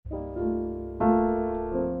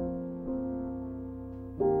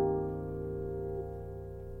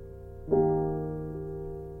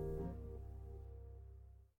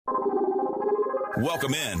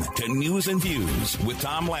Welcome in to News and Views with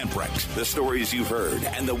Tom Lamprecht. The stories you've heard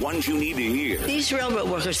and the ones you need to hear. These railroad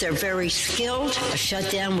workers, they're very skilled. A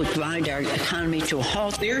shutdown would grind our economy to a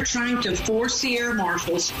halt. They're trying to force the air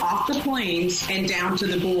marshals off the planes and down to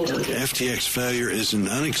the border. FTX failure is an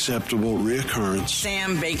unacceptable reoccurrence.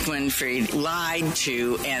 Sam Bankman-Fried lied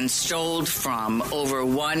to and stole from over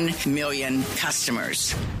 1 million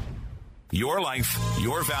customers. Your life,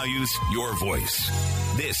 your values, your voice.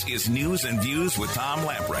 This is News and Views with Tom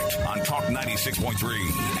Lamprecht on Talk 96.3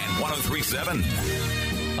 and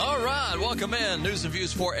 103.7. All right, welcome in. News and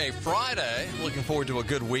Views for a Friday. Looking forward to a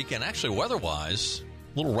good weekend. Actually, weather-wise,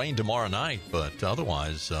 a little rain tomorrow night, but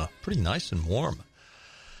otherwise pretty nice and warm.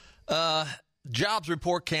 Jobs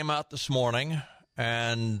report came out this morning,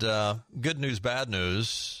 and good news, bad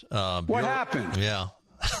news. What happened? Yeah.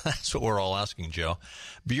 That's what we're all asking, Joe.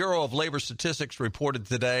 Bureau of Labor Statistics reported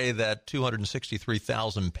today that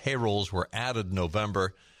 263,000 payrolls were added in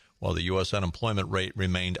November, while the U.S. unemployment rate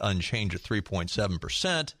remained unchanged at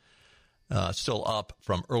 3.7%, still up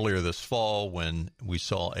from earlier this fall when we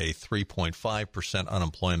saw a 3.5%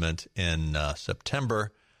 unemployment in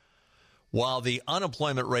September. While the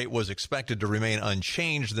unemployment rate was expected to remain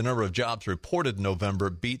unchanged, the number of jobs reported in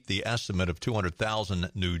November beat the estimate of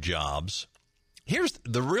 200,000 new jobs. Here's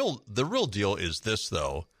the real deal is this,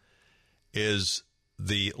 though, is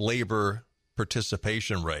the labor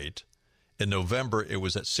participation rate. In November, it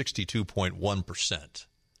was at 62.1%.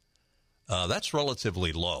 That's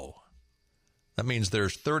relatively low. That means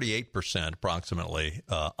there's 38% approximately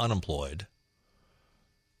unemployed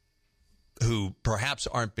who perhaps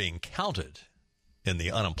aren't being counted in the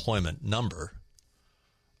unemployment number.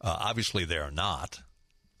 Obviously, they are not.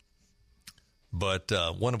 But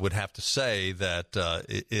one would have to say that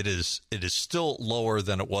it is still lower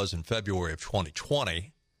than it was in February of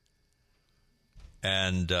 2020,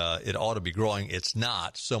 and it ought to be growing. It's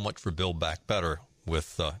not. So much for Build Back Better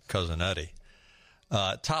with Cousin Eddie.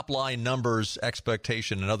 Top line numbers,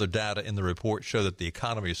 expectation, and other data in the report show that the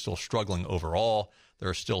economy is still struggling overall. There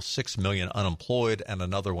are still 6 million unemployed, and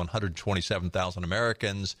another 127,000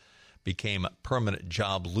 Americans became permanent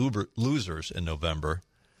job losers in November.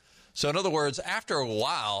 So in other words, after a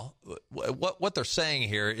while, what they're saying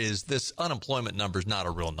here is this unemployment number is not a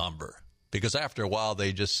real number, because after a while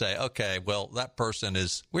they just say, okay, well, that person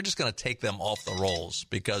we're just going to take them off the rolls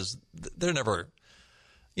because they're never,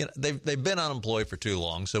 they've been unemployed for too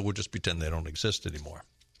long, so we'll just pretend they don't exist anymore.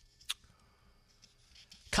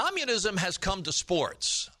 Communism has come to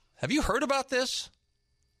sports. Have you heard about this?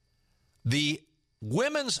 The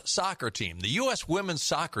women's soccer team, the U.S. women's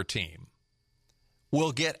soccer team,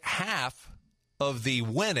 will get half of the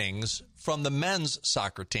winnings from the men's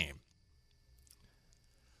soccer team.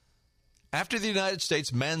 After the United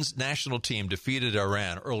States men's national team defeated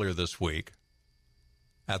Iran earlier this week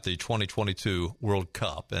at the 2022 World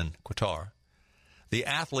Cup in Qatar, the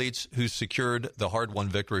athletes who secured the hard-won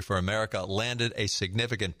victory for America landed a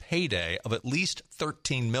significant payday of at least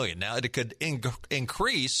 $13 million. Now, it could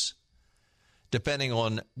increase depending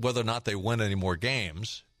on whether or not they win any more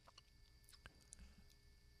games.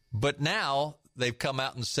 But now they've come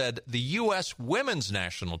out and said the U.S. women's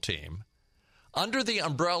national team, under the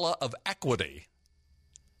umbrella of equity,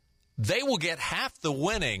 they will get half the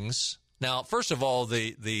winnings. Now, first of all,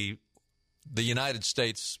 the United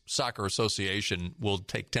States Soccer Association will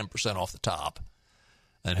take 10% off the top,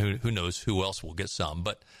 and who knows who else will get some.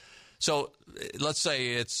 But so let's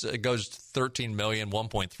say it goes $13 million,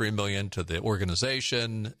 $1.3 million to the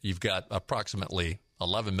organization. You've got approximately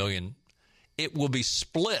 $11 million. It will be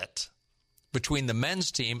split between the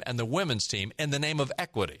men's team and the women's team in the name of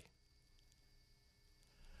equity.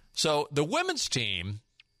 So the women's team,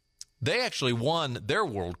 they actually won their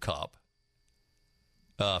World Cup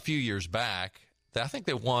a few years back. I think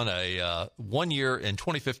they won 1 year in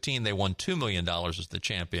 2015. They won $2 million as the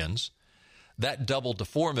champions. That doubled to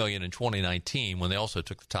 $4 million in 2019 when they also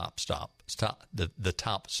took the top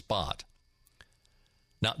spot.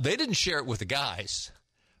 Now, they didn't share it with the guys.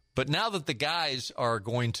 But now that the guys are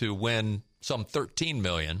going to win some $13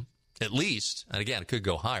 million, at least, and again, it could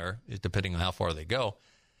go higher, depending on how far they go,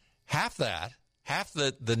 half the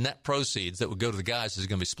net proceeds that would go to the guys is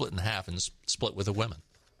going to be split in half and split with the women.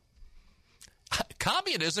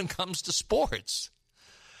 Communism comes to sports,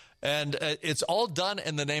 and it's all done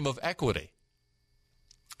in the name of equity.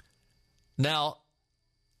 Now,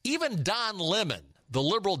 even Don Lemon, the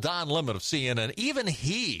liberal Don Lemon of CNN, even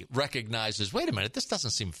he recognizes, wait a minute, this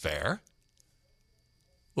doesn't seem fair.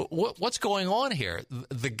 What's going on here?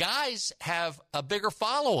 The guys have a bigger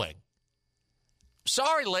following.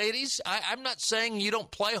 Sorry, ladies. I'm not saying you don't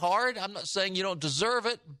play hard. I'm not saying you don't deserve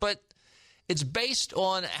it, but It's based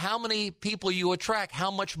on how many people you attract,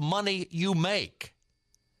 how much money you make.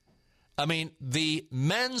 I mean, the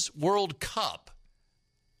Men's World Cup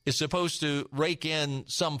is supposed to rake in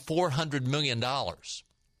some $400 million.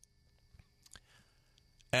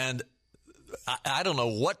 And I don't know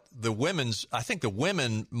what the women's, I think the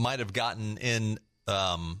women might have gotten in,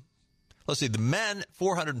 let's see, the men,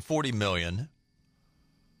 $440 million.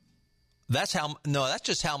 That's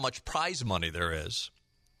just how much prize money there is.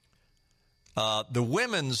 The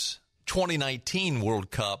women's 2019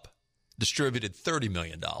 World Cup distributed $30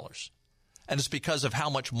 million. And it's because of how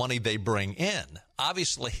much money they bring in.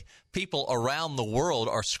 Obviously, people around the world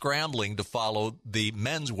are scrambling to follow the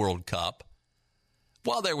Men's World Cup.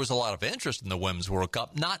 While there was a lot of interest in the Women's World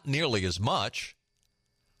Cup, not nearly as much.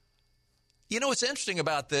 You know, what's interesting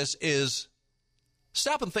about this is,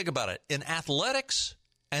 stop and think about it. In athletics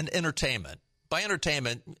and entertainment, by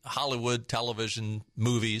entertainment, Hollywood, television,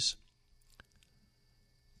 movies,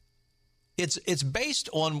 it's based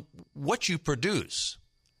on what you produce.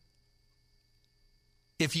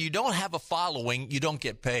 If you don't have a following, you don't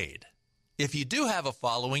get paid. If you do have a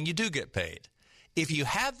following, you do get paid. If you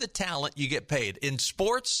have the talent, you get paid. In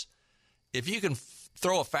sports, if you can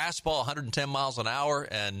throw a fastball 110 miles an hour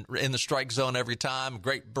and in the strike zone every time,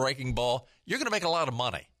 great breaking ball, you're going to make a lot of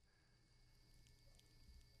money.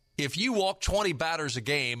 If you walk 20 batters a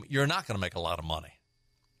game, you're not going to make a lot of money.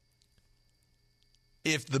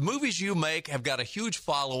 If the movies you make have got a huge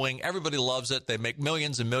following, everybody loves it, they make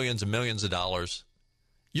millions and millions and millions of dollars,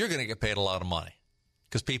 you're going to get paid a lot of money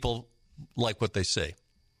because people like what they see.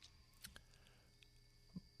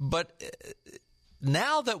 But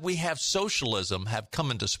now that we have socialism have come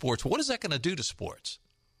into sports, what is that going to do to sports?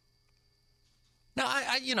 Now,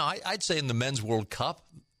 I'd say in the Men's World Cup,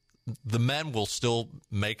 the men will still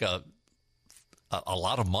make a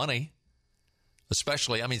lot of money.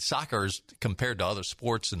 Especially, I mean, soccer is, compared to other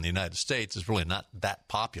sports in the United States, is really not that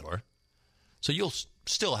popular. So you'll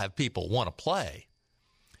still have people want to play.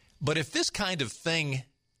 But if this kind of thing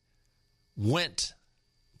went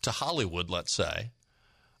to Hollywood, let's say,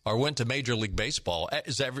 or went to Major League Baseball,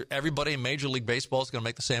 is everybody in Major League Baseball is going to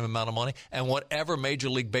make the same amount of money? And whatever Major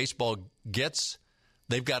League Baseball gets,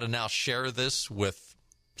 they've got to now share this with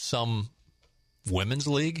some women's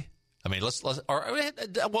league? I mean,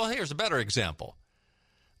 well, here's a better example.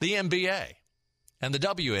 The NBA and the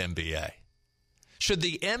WNBA. Should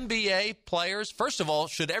the NBA players, first of all,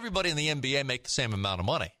 should everybody in the NBA make the same amount of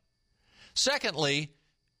money? Secondly,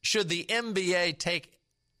 should the NBA take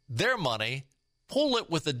their money, pull it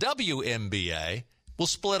with the WNBA, we'll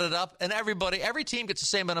split it up, and every team gets the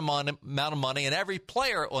same amount of money, and every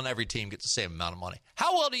player on every team gets the same amount of money.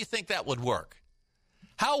 How well do you think that would work?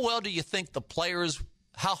 How well do you think the players,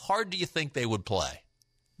 how hard do you think they would play?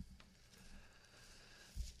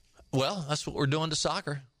 Well, that's what we're doing to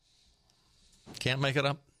soccer. Can't make it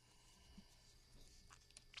up.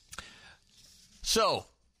 So,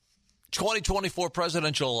 2024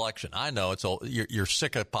 presidential election. I know you're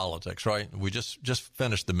sick of politics, right? We just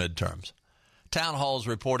finished the midterms. Town Hall's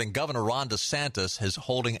reporting Governor Ron DeSantis is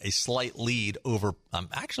holding a slight lead over,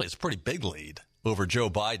 actually it's a pretty big lead, over Joe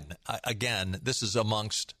Biden. Again, this is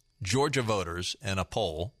amongst Georgia voters in a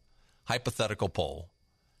poll, hypothetical poll.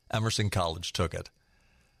 Emerson College took it.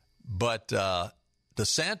 But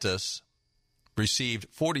DeSantis received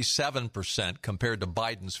 47% compared to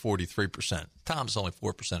Biden's 43%. Tom's only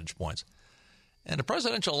 4 percentage points. In a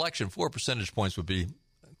presidential election, 4 percentage points would be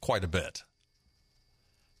quite a bit.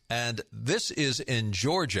 And this is in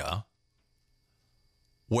Georgia,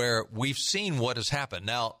 where we've seen what has happened.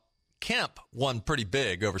 Now, Kemp won pretty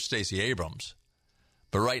big over Stacey Abrams.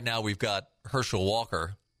 But right now we've got Herschel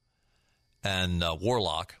Walker and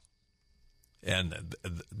Warlock. And,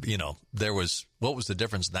 there was, what was the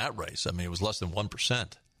difference in that race? I mean, it was less than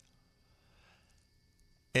 1%.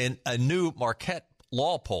 In a new Marquette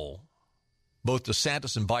Law poll, both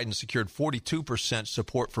DeSantis and Biden secured 42%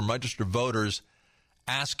 support from registered voters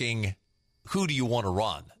asking, who do you want to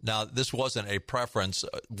run? Now, this wasn't a preference,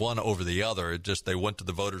 one over the other. It just they went to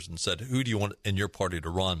the voters and said, who do you want in your party to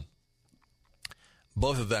run?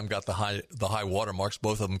 Both of them got the high watermarks.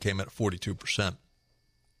 Both of them came in at 42%.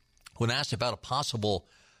 When asked about a possible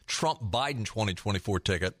Trump-Biden 2024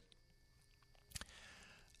 ticket,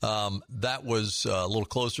 that was a little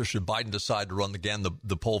closer. Should Biden decide to run again,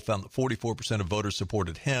 the poll found that 44% of voters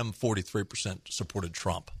supported him, 43% supported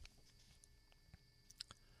Trump.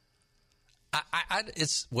 I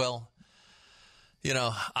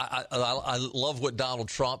love what Donald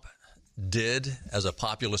Trump did as a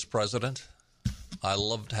populist president. I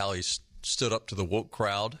loved how he stood up to the woke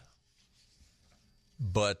crowd.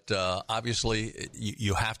 But obviously,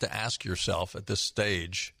 you have to ask yourself at this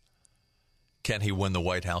stage, can he win the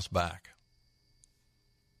White House back?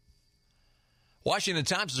 Washington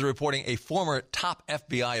Times is reporting a former top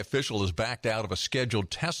FBI official has backed out of a scheduled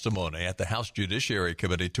testimony at the House Judiciary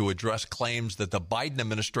Committee to address claims that the Biden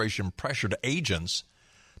administration pressured agents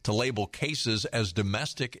to label cases as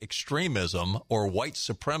domestic extremism or white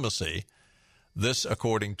supremacy. This,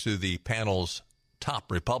 according to the panel's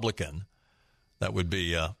top Republican, that would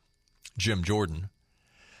be Jim Jordan.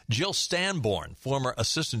 Jill Stanborn, former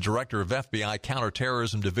assistant director of FBI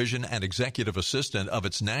Counterterrorism Division and executive assistant of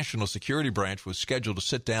its National Security Branch, was scheduled to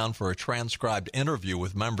sit down for a transcribed interview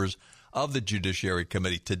with members of the Judiciary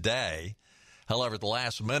Committee today. However, at the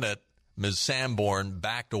last minute, Ms. Sanborn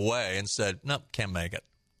backed away and said, nope, can't make it.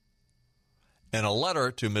 In a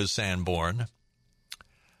letter to Ms. Sanborn,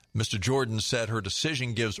 Mr. Jordan said her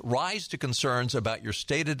decision gives rise to concerns about your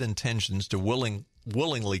stated intentions to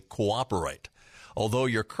willingly cooperate. Although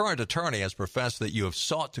your current attorney has professed that you have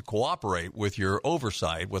sought to cooperate with our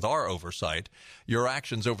oversight, your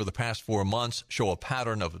actions over the past 4 months show a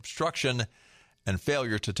pattern of obstruction and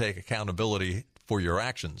failure to take accountability for your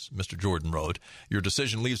actions, Mr. Jordan wrote. Your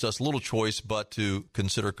decision leaves us little choice but to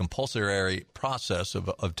consider compulsory process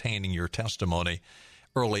of obtaining your testimony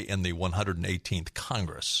early in the 118th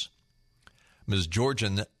Congress. Mr.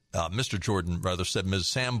 Jordan said Ms.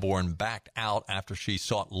 Sanborn backed out after she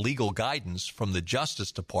sought legal guidance from the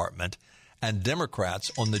Justice Department and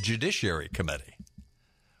Democrats on the Judiciary Committee.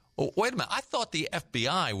 Well, wait a minute. I thought the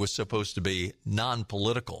FBI was supposed to be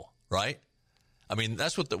non-political, right? I mean,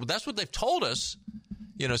 that's what they've told us,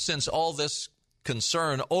 since all this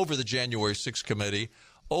concern over the January 6th committee,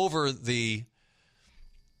 over the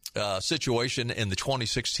situation in the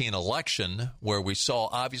 2016 election, where we saw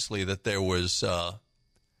obviously that there was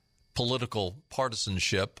political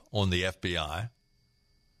partisanship on the FBI.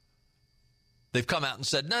 They've come out and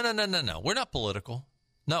said, no, we're not political.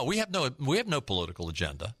 No, we have no political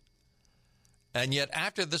agenda. And yet,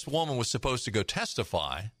 after this woman was supposed to go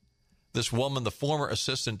testify, this woman, the former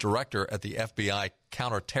assistant director at the FBI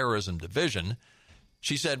Counterterrorism Division,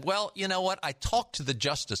 she said, well, you know what? I talked to the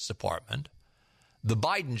Justice Department, the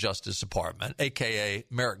Biden Justice Department, a.k.a.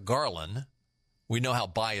 Merrick Garland. We know how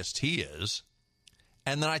biased he is.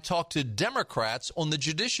 And then I talked to Democrats on the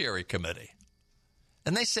Judiciary Committee.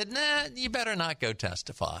 And they said, nah, you better not go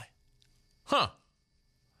testify.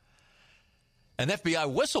 An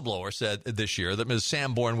FBI whistleblower said this year that Ms.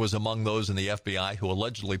 Sanborn was among those in the FBI who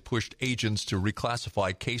allegedly pushed agents to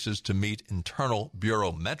reclassify cases to meet internal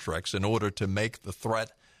bureau metrics in order to make the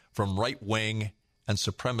threat from right-wing and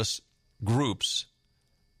supremacist groups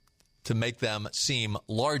to make them seem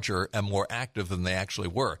larger and more active than they actually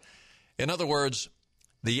were. In other words,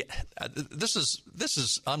 this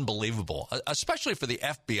is unbelievable, especially for the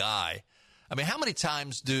FBI. I mean, how many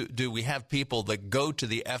times do we have people that go to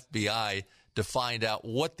the FBI to find out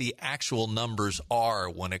what the actual numbers are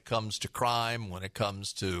when it comes to crime, when it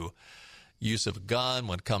comes to use of a gun,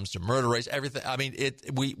 when it comes to murder rates, everything? I mean,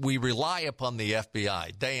 we rely upon the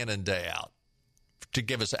FBI day in and day out to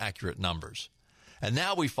give us accurate numbers. And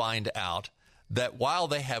now we find out that while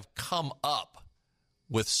they have come up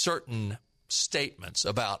with certain statements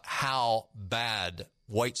about how bad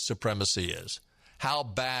white supremacy is, how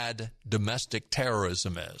bad domestic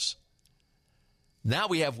terrorism is, now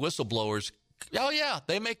we have whistleblowers. Oh, yeah,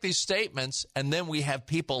 they make these statements, and then we have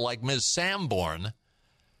people like Ms. Sanborn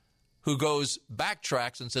who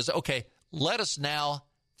backtracks and says, okay, let us now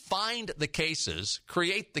find the cases,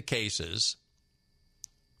 create the cases,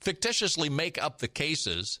 fictitiously make up the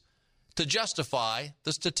cases to justify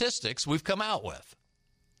the statistics we've come out with.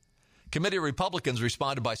 Committee Republicans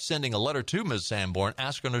responded by sending a letter to Ms. Sanborn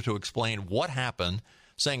asking her to explain what happened,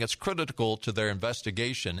 saying it's critical to their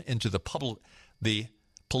investigation into the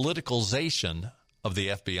politicalization of the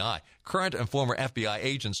FBI. Current and former FBI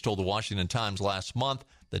agents told the Washington Times last month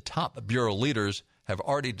that top bureau leaders have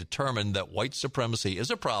already determined that white supremacy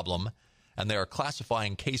is a problem, and they are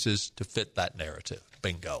classifying cases to fit that narrative.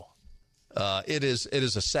 Bingo. It is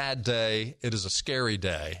a sad day. It is a scary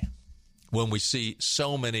day when we see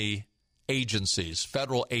so many agencies,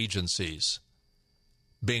 federal agencies,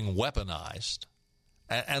 being weaponized.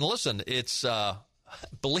 And listen, it's,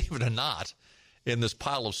 believe it or not, in this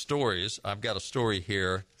pile of stories, I've got a story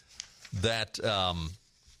here that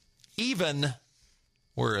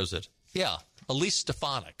where is it? Yeah, Elise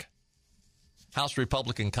Stefanik, House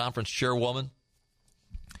Republican Conference Chairwoman.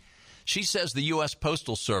 She says the U.S.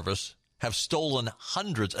 Postal Service have stolen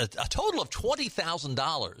hundreds, a total of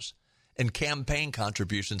 $20,000 in campaign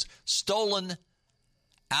contributions stolen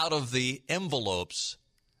out of the envelopes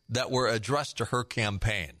that were addressed to her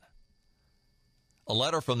campaign. A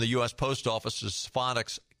letter from the U.S. Post Office to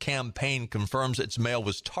Stefanik's campaign confirms its mail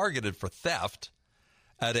was targeted for theft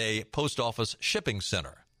at a post office shipping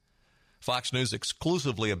center. Fox News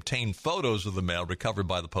exclusively obtained photos of the mail recovered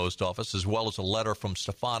by the post office, as well as a letter from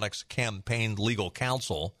Stefanik's campaign legal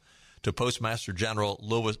counsel to Postmaster General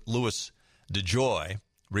Louis DeJoy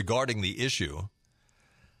regarding the issue.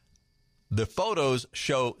 The photos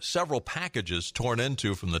show several packages torn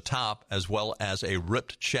into from the top, as well as a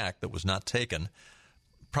ripped check that was not taken.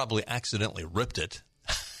 Probably accidentally ripped it.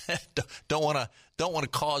 Don't want to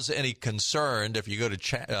cause any concern if you go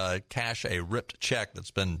to cash a ripped check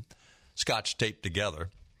that's been Scotch taped together.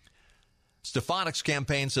 Stefanik's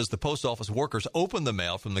campaign says the post office workers opened the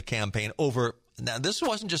mail from the campaign over. Now, this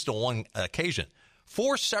wasn't just on one occasion.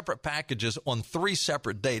 4 separate packages on 3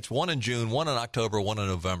 separate dates, one in June, one in October, one in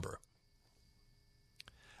November.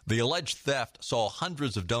 The alleged theft saw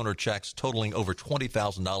hundreds of donor checks totaling over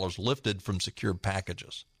 $20,000 lifted from secured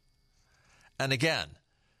packages. And again,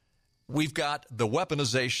 we've got the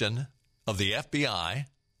weaponization of the FBI,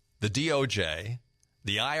 the DOJ,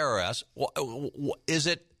 the IRS. Is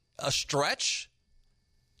it a stretch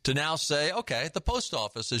to now say, okay, the post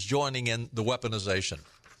office is joining in the weaponization?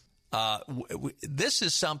 This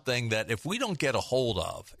is something that if we don't get a hold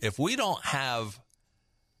of, if we don't have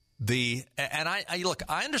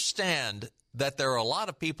I understand that there are a lot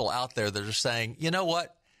of people out there that are saying, you know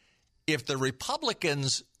what, if the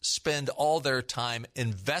Republicans spend all their time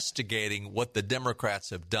investigating what the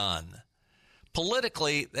Democrats have done,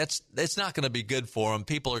 politically, it's not going to be good for them.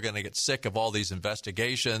 People are going to get sick of all these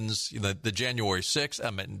investigations. You know, the January 6th,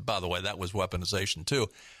 I mean, by the way, that was weaponization too.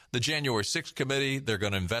 The January 6th committee, they're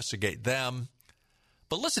going to investigate them.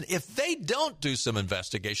 But listen, if they don't do some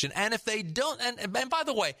investigation, and if they don't, and by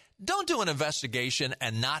the way, don't do an investigation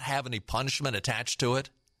and not have any punishment attached to it.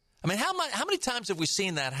 I mean, how many times have we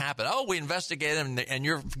seen that happen? Oh, we investigated and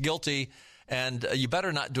you're guilty, and you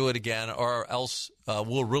better not do it again, or else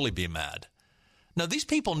we'll really be mad. Now, these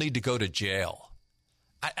people need to go to jail.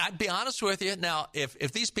 I'd be honest with you. Now,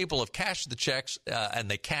 if these people have cashed the checks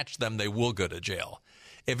and they catch them, they will go to jail.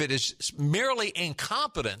 If it is merely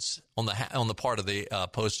incompetence on the part of the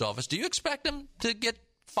post office, do you expect them to get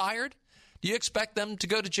fired? Do you expect them to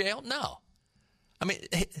go to jail? No. I mean,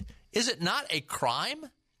 is it not a crime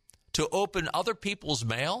to open other people's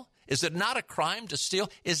mail? Is it not a crime to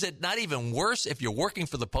steal? Is it not even worse if you're working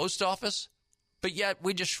for the post office? But yet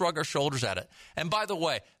we just shrug our shoulders at it. And by the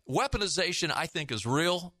way, weaponization, I think, is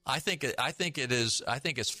real. I think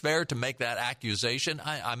it's fair to make that accusation.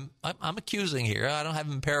 I'm accusing here. I don't have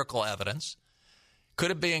empirical evidence. Could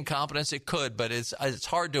it be incompetence? It could, but it's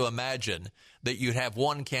hard to imagine that you'd have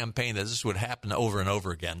one campaign that this would happen over and over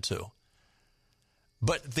again to.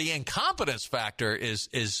 But the incompetence factor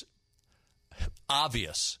is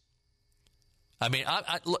obvious. I mean,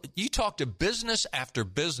 you talk to business after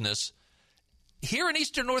business here in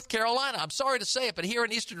Eastern North Carolina. I'm sorry to say it, but here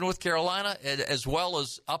in Eastern North Carolina, as well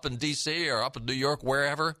as up in D.C. or up in New York,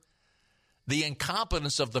 wherever, the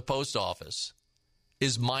incompetence of the post office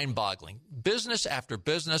is mind-boggling. Business after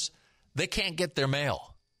business, they can't get their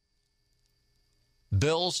mail.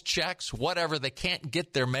 Bills, checks, whatever, they can't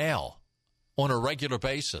get their mail on a regular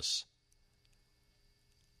basis.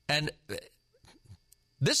 And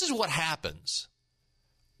this is what happens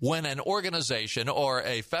when an organization or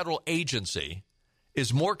a federal agency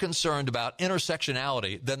is more concerned about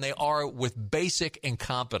intersectionality than they are with basic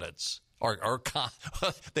incompetence.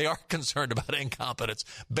 They are concerned about incompetence,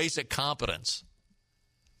 basic competence.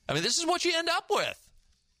 I mean, this is what you end up with.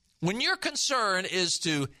 When your concern is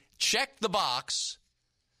to check the box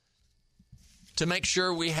to make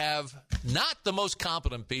sure we have not the most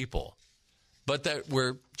competent people, but that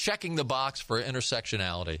we're checking the box for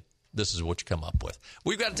intersectionality, this is what you come up with.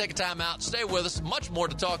 We've got to take a time out. Stay with us. Much more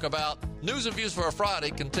to talk about. News and Views for a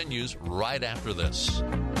Friday continues right after this.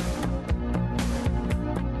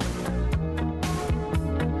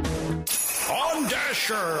 On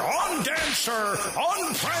Dasher, on Dancer,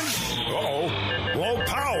 on Prancer. Uh-oh, low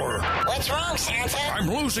power. What's wrong, Santa? I'm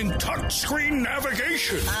losing touchscreen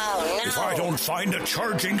navigation. Oh, no. If I don't find a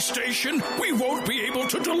charging station, we won't be able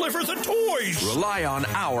to deliver the toys. Rely on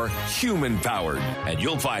our human-powered, and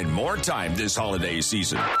you'll find more time this holiday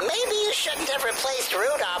season. Maybe you shouldn't have replaced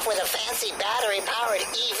Rudolph with a fancy battery-powered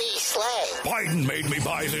EV sleigh. Biden made me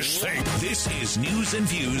buy this thing. This is News and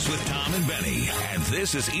Views with Tom and Benny, and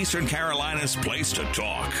this is Eastern Carolina's place to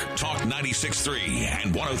talk. Talk 96.3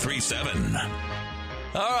 and 103.7.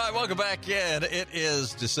 All right, welcome back in. It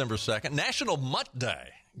is December 2nd, National Mutt Day.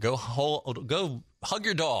 Go hug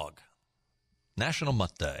your dog. National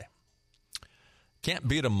Mutt Day. Can't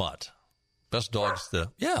beat a mutt. Best dogs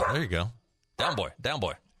yeah, there you go. Down boy.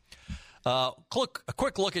 A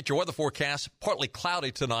quick look at your weather forecast. Partly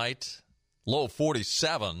cloudy tonight, low of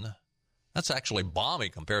 47. That's actually balmy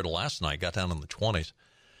compared to last night. Got down in the 20s.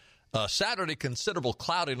 Saturday, considerable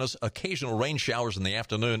cloudiness, occasional rain showers in the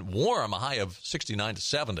afternoon. Warm, a high of 69 to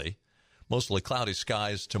 70. Mostly cloudy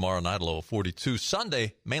skies tomorrow night, a low of 42.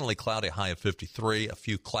 Sunday, mainly cloudy, high of 53. A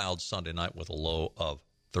few clouds Sunday night with a low of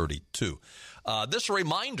 32. This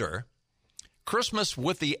reminder, Christmas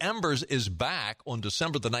with the Embers is back on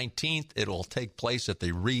December the 19th. It will take place at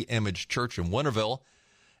the Re-Image Church in Winterville.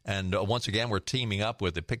 And once again, we're teaming up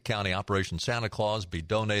with the Pitt County Operation Santa Claus, be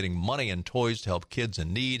donating money and toys to help kids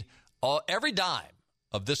in need. Every dime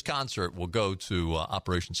of this concert will go to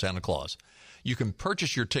Operation Santa Claus. You can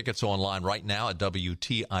purchase your tickets online right now at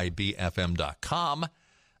WTIBFM.com.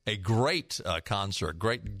 A great concert.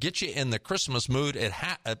 Great. Get you in the Christmas mood. It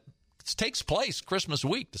takes place Christmas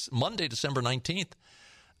week, Monday, December 19th.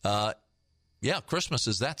 Christmas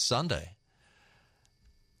is that Sunday.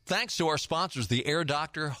 Thanks to our sponsors, the Air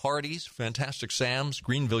Doctor, Hardee's, Fantastic Sam's,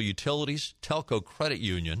 Greenville Utilities, Telco Credit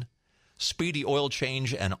Union, Speedy Oil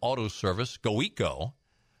Change and Auto Service, GoEco,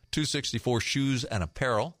 264 Shoes and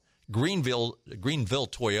Apparel, Greenville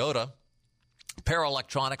Toyota, Para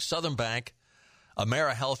Electronics, Southern Bank,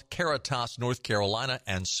 AmeriHealth, Caritas, North Carolina,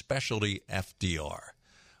 and Specialty FDR.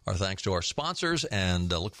 Our thanks to our sponsors,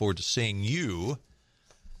 and look forward to seeing you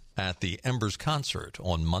at the Embers concert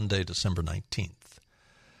on Monday, December 19th.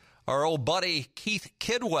 Our old buddy Keith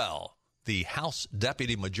Kidwell, the House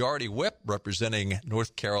Deputy Majority Whip representing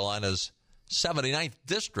North Carolina's 79th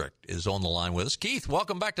District, is on the line with us. Keith,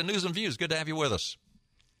 welcome back to News and Views. Good to have you with us.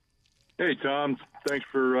 Hey, Tom. Thanks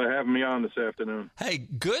for having me on this afternoon. Hey,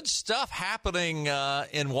 good stuff happening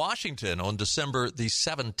in Washington on December the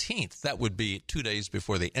 17th. That would be 2 days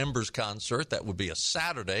before the Embers concert. That would be a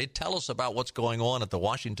Saturday. Tell us about what's going on at the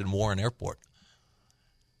Washington Warren Airport.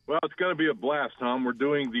 Well, it's going to be a blast, Tom. We're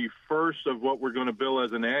doing the first of what we're going to bill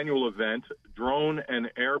as an annual event, Drone and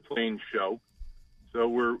Airplane Show. So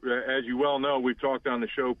we're, as you well know, we've talked on the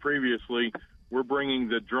show previously, we're bringing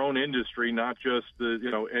the drone industry, not just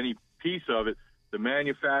any piece of it, the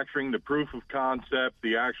manufacturing, the proof of concept,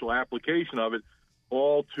 the actual application of it,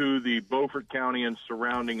 all to the Beaufort County and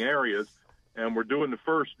surrounding areas. And we're doing the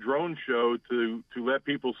first drone show to let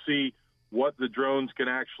people see what the drones can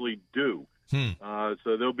actually do.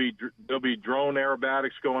 So there'll be drone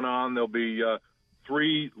aerobatics going on. There'll be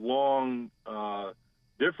 3 long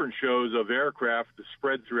different shows of aircraft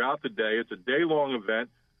spread throughout the day. It's a day-long event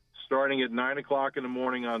starting at 9 o'clock in the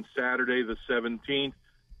morning on Saturday the 17th,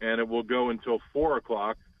 and it will go until 4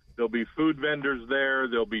 o'clock. There'll be food vendors there.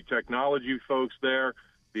 There'll be technology folks there.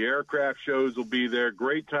 The aircraft shows will be there.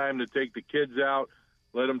 Great time to take the kids out,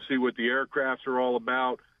 let them see what the aircrafts are all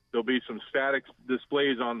about. There'll be some static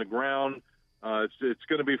displays on the ground. It's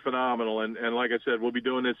going to be phenomenal. And like I said, we'll be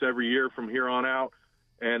doing this every year from here on out.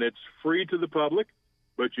 And it's free to the public,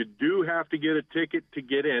 but you do have to get a ticket to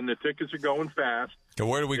get in. The tickets are going fast. So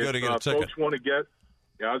where do we go to get a ticket? Folks want to get,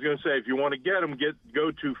 I was going to say, if you want to get them,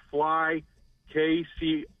 go to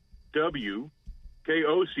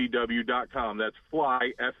flykocw.com. That's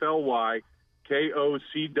fly, F-L-Y,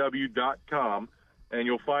 KOCW.com. And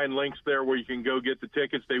you'll find links there where you can go get the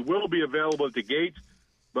tickets. They will be available at the gates,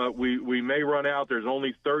 but we may run out. There's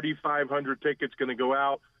only 3,500 tickets going to go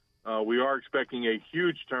out. We are expecting a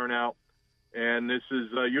huge turnout. And this is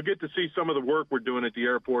you'll get to see some of the work we're doing at the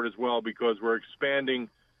airport as well, because we're expanding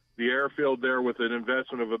the airfield there with an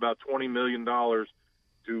investment of about $20 million to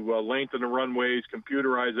lengthen the runways,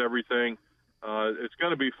 computerize everything. It's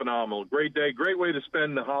going to be phenomenal. Great day, great way to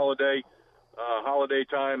spend the holiday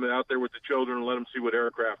time out there with the children and let them see what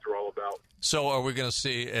aircraft are all about. So are we going to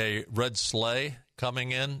see a red sleigh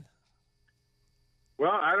coming in?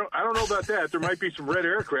 Well, I don't know about that. There might be some red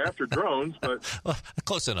aircraft or drones, but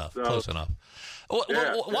close enough. Close enough.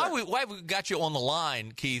 Why we got you on the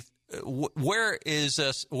line, Keith? Where is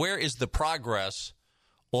the progress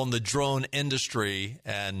on the drone industry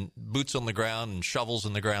and boots on the ground and shovels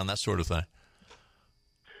in the ground, that sort of thing?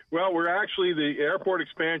 Well, the airport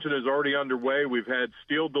expansion is already underway. We've had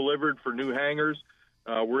steel delivered for new hangars.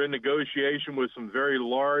 We're in negotiation with some very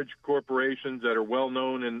large corporations that are well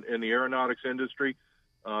known in the aeronautics industry.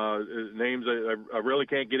 Names I really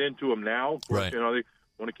can't get into them now. Right. They want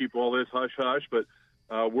to keep all this hush hush, but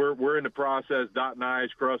we're in the process, dotting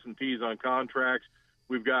I's, crossing T's on contracts.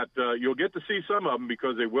 We've got you'll get to see some of them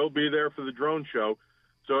because they will be there for the drone show.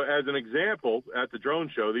 So as an example, at the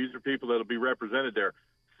drone show, these are people that will be represented there: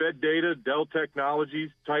 Fed Data, Dell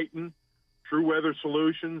Technologies, Titan, True Weather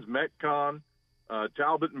Solutions, Metcon,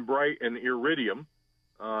 Talbot and Bright, and Iridium.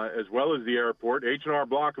 as well as the airport. H&R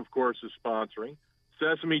Block, of course, is sponsoring.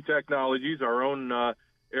 Sesame Technologies, our own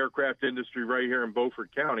aircraft industry right here in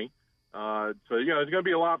Beaufort County. So, there's going to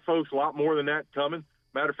be a lot, folks, a lot more than that coming.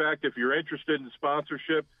 Matter of fact, if you're interested in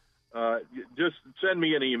sponsorship, just send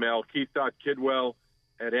me an email,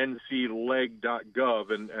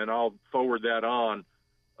 keith.kidwell@ncleg.gov, and I'll forward that on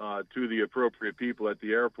to the appropriate people at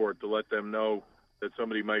the airport to let them know that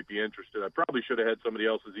somebody might be interested. I probably should have had somebody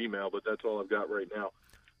else's email, but that's all I've got right now.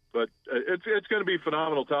 But it's going to be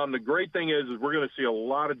phenomenal, Tom. The great thing is we're going to see a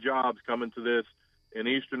lot of jobs coming to this in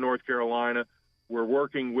eastern North Carolina. We're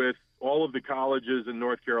working with all of the colleges in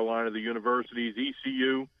North Carolina, the universities,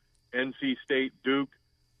 ECU, NC State, Duke,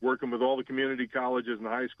 working with all the community colleges and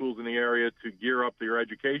high schools in the area to gear up their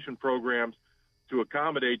education programs to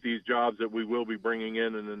accommodate these jobs that we will be bringing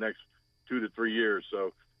in the next 2 to 3 years. So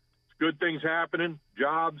it's good things happening,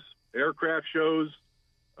 jobs, aircraft shows.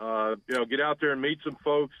 Get out there and meet some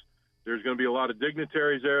folks. There's going to be a lot of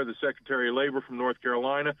dignitaries there. The Secretary of Labor from North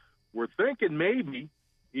Carolina. We're thinking maybe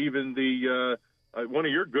even the one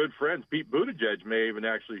of your good friends, Pete Buttigieg, may even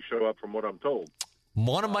actually show up, from what I'm told.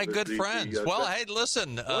 One of my good friends. Well, hey,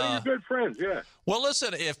 listen. One of your good friends, yeah. Well,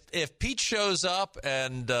 listen, if Pete shows up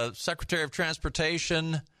and Secretary of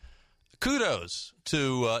Transportation, kudos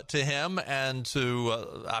to him and to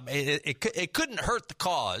it couldn't hurt the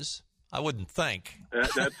cause, I wouldn't think.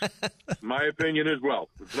 That's my opinion as well.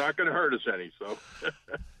 It's not going to hurt us any. So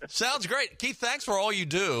sounds great. Keith, thanks for all you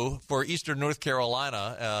do for Eastern North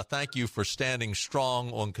Carolina. Thank you for standing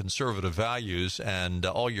strong on conservative values and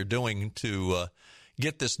all you're doing to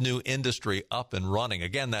get this new industry up and running.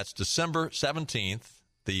 Again, that's December 17th,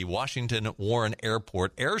 the Washington Warren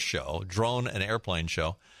Airport Air Show, drone and airplane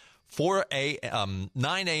show, 9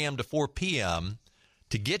 a.m. to 4 p.m.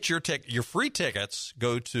 To get your free tickets,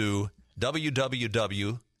 go to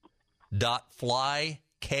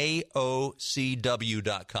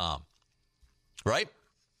www.flykocw.com. Right?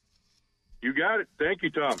 You got it. Thank you,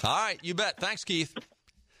 Tom. All right, you bet. Thanks, Keith.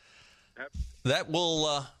 That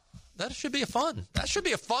should be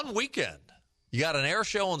a fun weekend. You got an air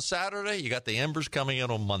show on Saturday. You got the Embers coming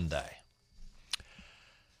in on Monday.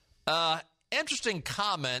 Interesting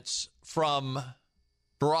comments from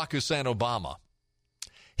Barack Hussein Obama.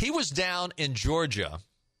 He was down in Georgia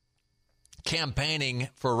campaigning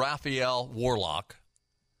for Raphael Warnock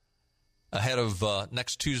ahead of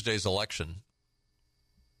next Tuesday's election.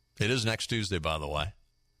 It is next Tuesday, by the way.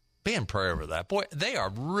 Be in prayer for that. Boy, they are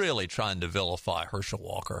really trying to vilify Herschel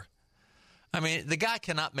Walker. I mean, the guy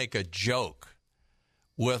cannot make a joke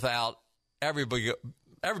without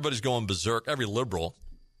everybody's going berserk, every liberal.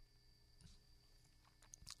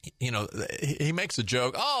 You know, he makes a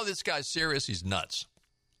joke. Oh, this guy's serious. He's nuts.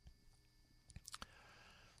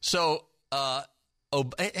 So,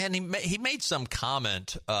 and he made some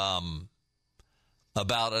comment about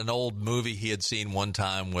an old movie he had seen one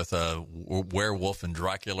time with a werewolf and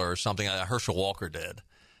Dracula or something. Herschel Walker did.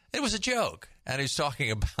 It was a joke, and he's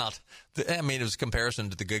talking about. It was a comparison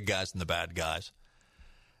to the good guys and the bad guys.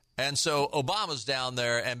 And so Obama's down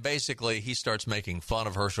there, and basically he starts making fun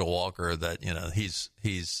of Herschel Walker that he's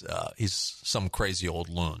some crazy old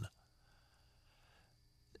loon.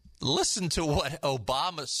 Listen to what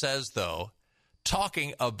Obama says, though,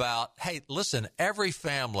 talking about, hey, listen, every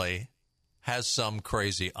family has some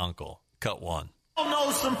crazy uncle. Cut one. I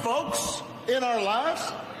know some folks in our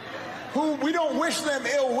lives who we don't wish them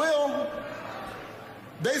ill will.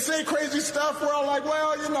 They say crazy stuff. We're all like,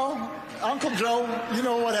 well, Uncle Joe, you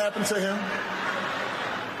know what happened to him.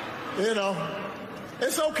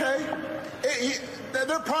 It's okay.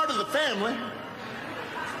 They're part of the family.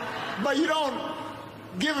 But you don't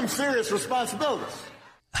give him serious responsibilities.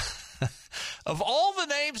 Of all the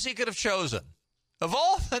names he could have chosen, of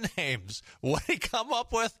all the names, what did he come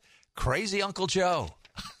up with? Crazy Uncle Joe.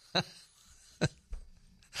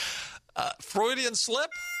 Freudian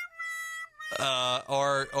slip?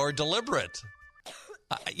 Or deliberate?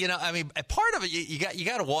 Part of it you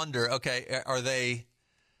got to wonder. Okay, are they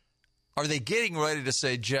getting ready to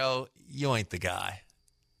say, Joe, you ain't the guy?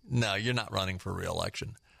 No, you're not running for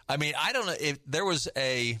re-election. I mean, I don't know if there was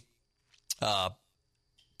a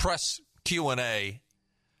press Q&A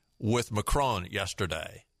with Macron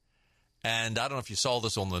yesterday, and I don't know if you saw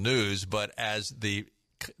this on the news, but as the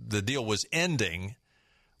deal was ending,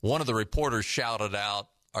 one of the reporters shouted out,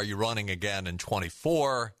 "Are you running again in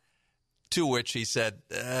 24?" To which he said,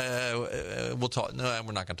 "We'll talk. No,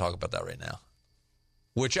 we're not going to talk about that right now."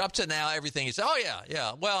 Which up to now, everything he said, "Oh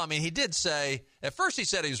yeah." Well, I mean, he did say at first he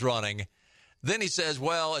said he's running. Then he says,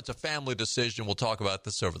 well, it's a family decision. We'll talk about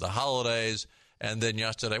this over the holidays. And then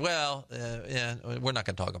yesterday, we're not going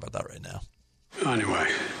to talk about that right now. Anyway.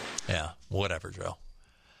 Yeah, whatever, Joe.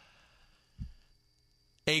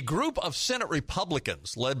 A group of Senate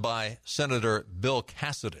Republicans led by Senator Bill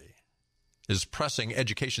Cassidy is pressing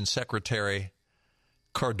Education Secretary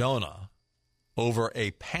Cardona over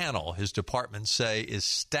a panel his department say is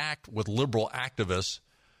stacked with liberal activists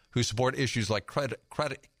who support issues like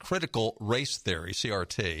critical race theory,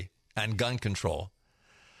 CRT, and gun control.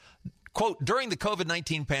 Quote, during the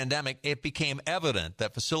COVID-19 pandemic, it became evident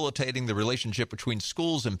that facilitating the relationship between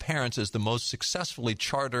schools and parents is the most successfully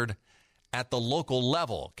chartered at the local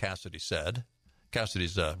level, Cassidy said.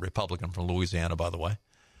 Cassidy's a Republican from Louisiana, by the way,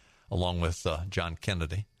 along with John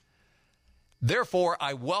Kennedy. Therefore,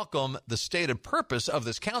 I welcome the stated purpose of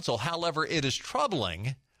this council. However, it is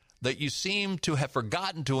troubling that you seem to have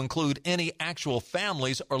forgotten to include any actual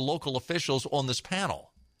families or local officials on this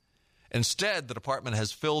panel. Instead, the department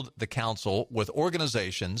has filled the council with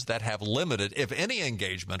organizations that have limited, if any,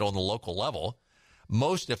 engagement on the local level.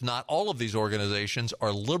 Most, if not all, of these organizations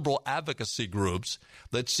are liberal advocacy groups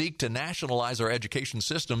that seek to nationalize our education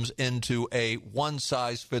systems into a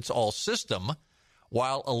one-size-fits-all system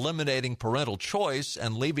while eliminating parental choice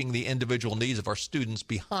and leaving the individual needs of our students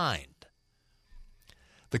behind.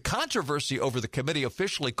 The controversy over the committee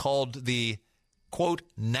officially called the, quote,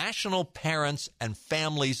 National Parents and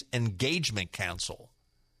Families Engagement Council.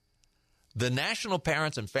 The National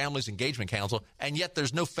Parents and Families Engagement Council, and yet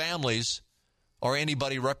there's no families or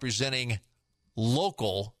anybody representing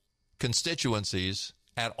local constituencies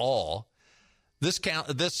at all. This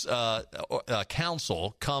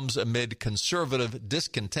council comes amid conservative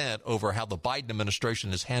discontent over how the Biden administration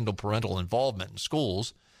has handled parental involvement in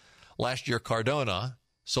schools. Last year, Cardona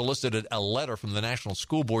solicited a letter from the National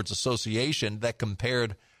School Boards Association that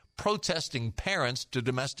compared protesting parents to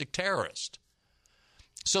domestic terrorists.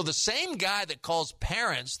 So the same guy that calls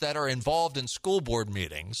parents that are involved in school board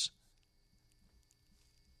meetings,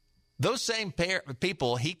 those same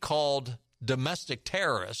people he called domestic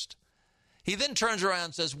terrorists, he then turns around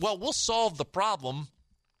and says, well, we'll solve the problem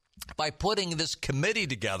by putting this committee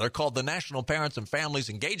together called the National Parents and Families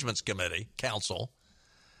Engagements Committee Council,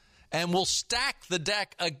 and we'll stack the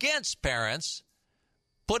deck against parents,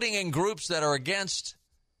 putting in groups that are against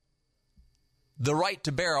the right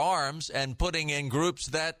to bear arms and putting in groups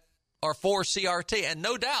that are for CRT and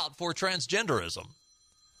no doubt for transgenderism.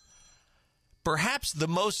 Perhaps the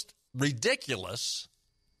most ridiculous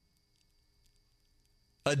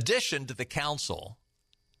addition to the council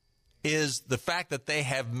is the fact that they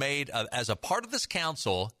have made, as a part of this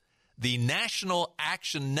council, the National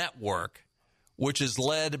Action Network, which is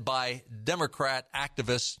led by Democrat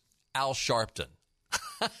activist Al Sharpton.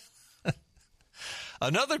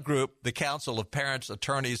 Another group, the Council of Parents,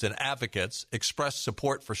 Attorneys, and Advocates, expressed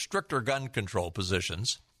support for stricter gun control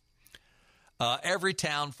positions. Every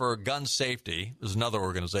Town for Gun Safety is another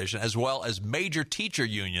organization, as well as major teacher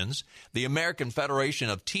unions, the American Federation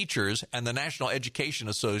of Teachers, and the National Education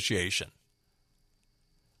Association.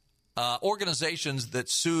 Organizations that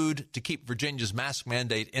sued to keep Virginia's mask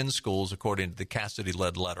mandate in schools, according to the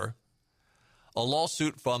Cassidy-led letter. A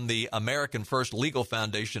lawsuit from the American First Legal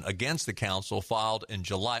Foundation against the council filed in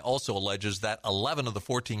July also alleges that 11 of the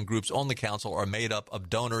 14 groups on the council are made up of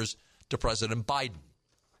donors to President Biden.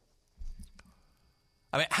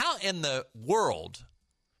 I mean, how in the world,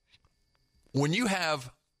 when you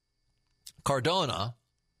have Cardona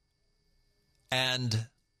and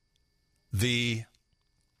the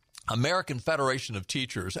American Federation of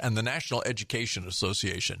Teachers and the National Education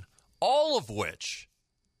Association, all of which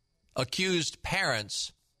accused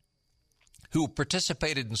parents who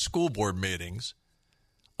participated in school board meetings,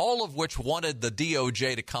 all of which wanted the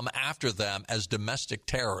DOJ to come after them as domestic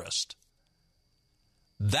terrorists,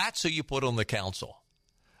 that's who you put on the council.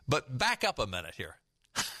 But back up a minute here.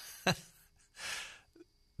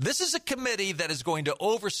 This is a committee that is going to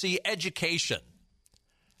oversee education.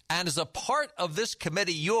 And as a part of this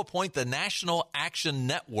committee, you appoint the National Action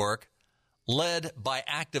Network led by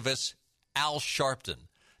activist Al Sharpton.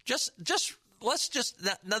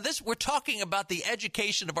 We're talking about the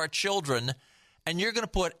education of our children, and you're going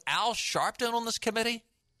to put Al Sharpton on this committee?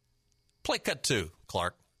 Play cut 2,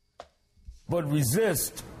 Clark. But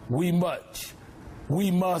resist we much.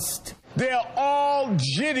 We must. They're all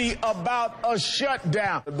jitty about a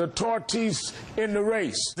shutdown. The tortoise in the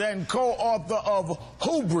race, then co-author of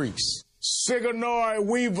Hubris, Sigourney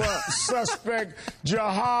Weaver suspect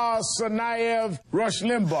Jahar Tsarnaev, Rush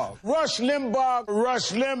Limbaugh. Rush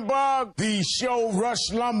Limbaugh, the show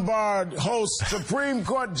Rush Lombard hosts Supreme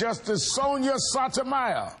Court Justice Sonia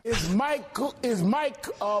Sotomayor. Is Mike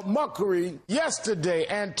Muckery yesterday,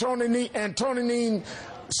 Antonin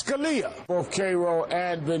Scalia. Both Cairo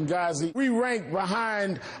and Benghazi. We rank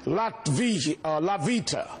behind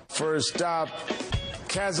Lavita. First stop,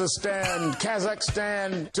 Kazakhstan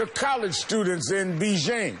to college students in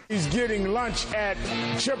Beijing. He's getting lunch at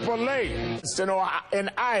Chipotle in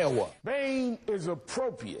Iowa. Bain is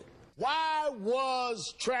appropriate. Why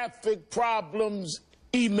was traffic problems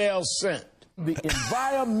email sent? The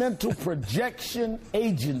Environmental Projection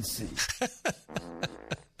Agency.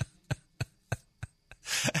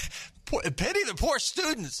 Pity the poor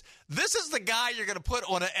students. This is the guy you're going to put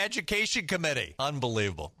on an education committee.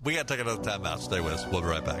 Unbelievable. We got to take another time out. Stay with us. We'll be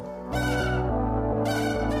right back.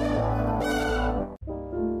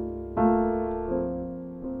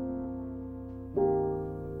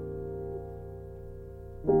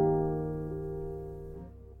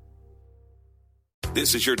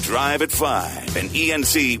 This is your Drive at 5 and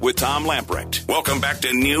ENC with Tom Lamprecht. Welcome back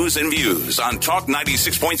to News and Views on Talk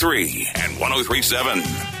 96.3 and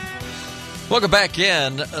 103.7. Welcome back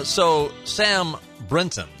in. So Sam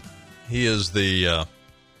Brinton, he is the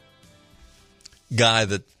guy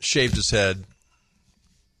that shaved his head,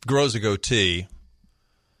 grows a goatee,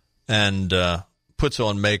 and puts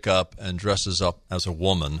on makeup and dresses up as a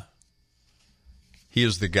woman. He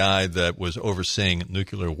is the guy that was overseeing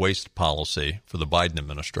nuclear waste policy for the Biden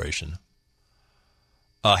administration.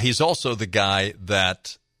 He's also the guy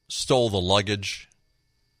that stole the luggage.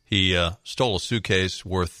 He stole a suitcase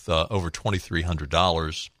worth over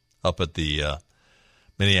 $2,300 up at the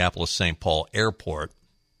Minneapolis-St. Paul airport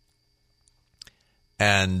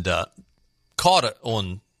and caught it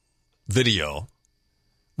on video,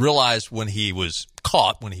 realized when he was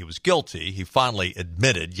caught, when he was guilty, he finally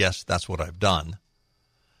admitted, yes, that's what I've done.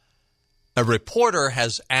 A reporter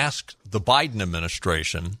has asked the Biden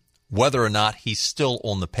administration whether or not he's still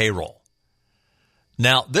on the payroll.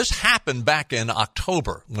 Now, this happened back in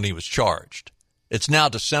October when he was charged. It's now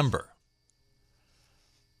December.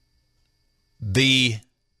 The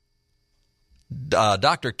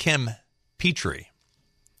Dr. Kim Petrie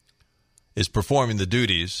is performing the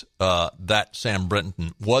duties that Sam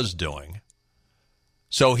Brinton was doing.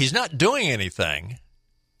 So he's not doing anything.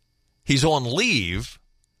 He's on leave.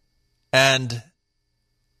 And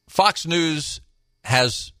Fox News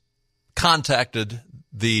has contacted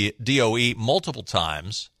the DOE multiple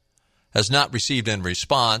times, has not received any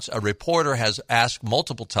response. A reporter has asked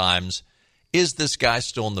multiple times, is this guy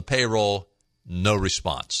still on the payroll? No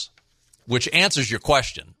response, which answers your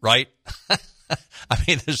question, right? I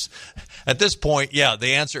mean, at this point, yeah,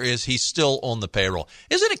 the answer is he's still on the payroll.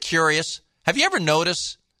 Isn't it curious? Have you ever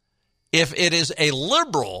noticed if it is a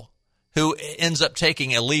liberal who ends up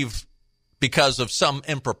taking a leave because of some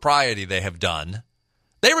impropriety they have done,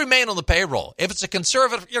 they remain on the payroll. If it's a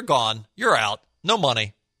conservative, you're gone. You're out. No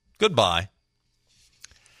money. Goodbye.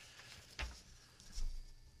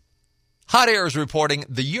 Hot Air is reporting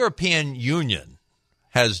the European Union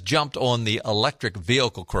has jumped on the electric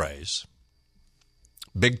vehicle craze.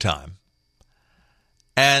 Big time.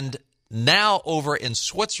 And now over in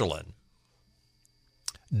Switzerland,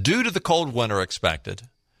 due to the cold winter expected,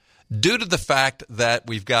 due to the fact that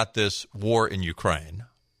we've got this war in Ukraine,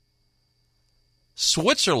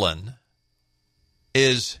 Switzerland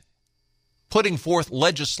is putting forth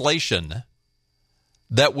legislation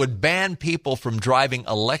that would ban people from driving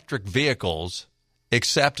electric vehicles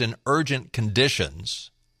except in urgent conditions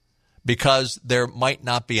because there might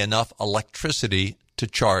not be enough electricity to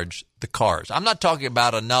charge the cars. I'm not talking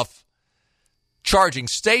about enough charging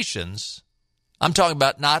stations. I'm talking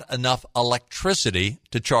about not enough electricity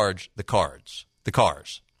to charge the cars.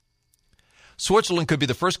 Switzerland could be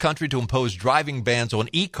the first country to impose driving bans on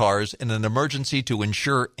e-cars in an emergency to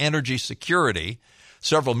ensure energy security.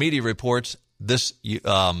 Several media reports this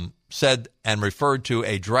said and referred to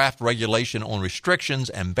a draft regulation on restrictions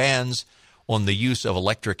and bans on the use of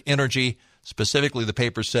electric energy. Specifically, the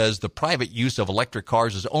paper says the private use of electric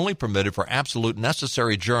cars is only permitted for absolute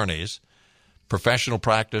necessary journeys, professional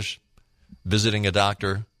practice, visiting a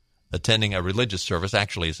doctor, attending a religious service,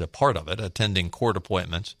 actually is a part of it, attending court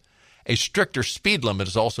appointments. A stricter speed limit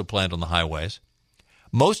is also planned on the highways.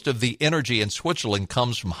 Most of the energy in Switzerland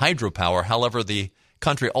comes from hydropower. However, the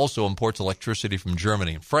country also imports electricity from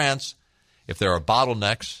Germany and France. If there are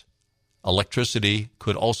bottlenecks, electricity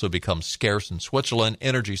could also become scarce in Switzerland.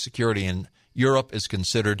 Energy security in Europe is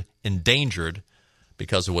considered endangered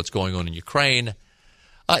because of what's going on in Ukraine.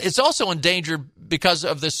 It's also endangered because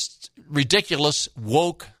of this ridiculous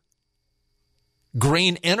woke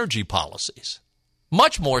green energy policies.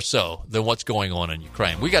 Much more so than what's going on in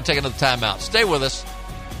Ukraine. We got to take another time out. Stay with us.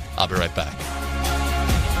 I'll be right back.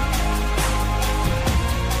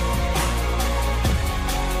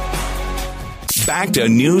 Back to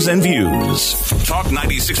news and views. Talk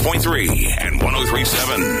 96.3 and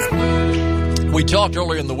 103.7. We talked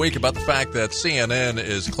earlier in the week about the fact that CNN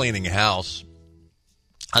is cleaning house.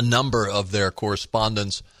 A number of their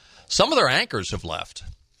correspondents, some of their anchors have left.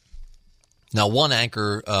 Now, one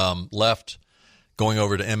anchor left going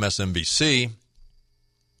over to MSNBC.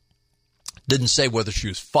 Didn't say whether she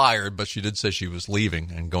was fired, but she did say she was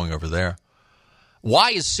leaving and going over there.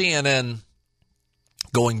 Why is CNN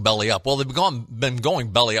going belly up? Well, they've been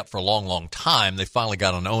going belly up for a long, long time. They finally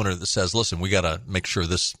got an owner that says, listen, we got to make sure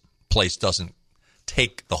this place doesn't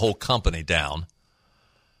take the whole company down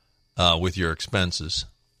with your expenses.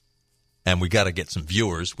 And we got to get some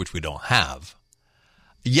viewers, which we don't have.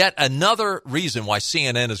 Yet another reason why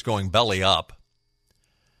CNN is going belly up.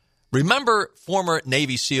 Remember former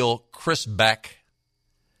Navy SEAL Chris Beck?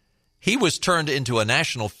 He was turned into a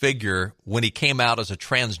national figure when he came out as a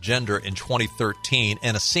transgender in 2013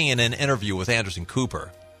 in a CNN interview with Anderson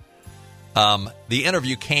Cooper. The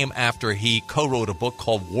interview came after he co-wrote a book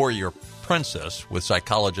called Warrior Princess with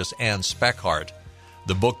psychologist Ann Speckhart.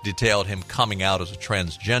 The book detailed him coming out as a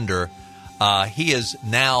transgender. He has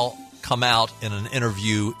now come out in an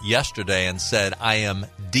interview yesterday and said, I am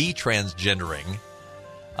de-transgendering.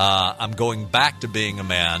 I'm going back to being a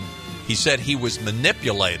man. He said he was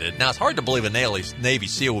manipulated. Now, it's hard to believe a Navy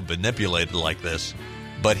SEAL would be manipulated like this,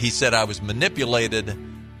 but he said, I was manipulated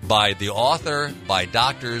by the author, by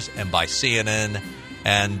doctors, and by CNN.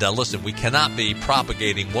 And listen, we cannot be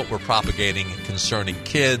propagating what we're propagating concerning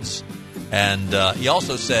kids. And he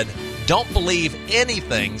also said, don't believe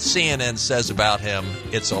anything CNN says about him.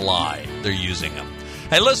 It's a lie. They're using him.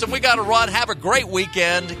 Hey, listen, we got to run. Have a great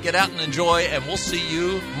weekend. Get out and enjoy, and we'll see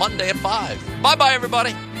you Monday at 5. Bye-bye,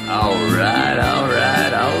 everybody. All right, all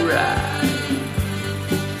right, all right.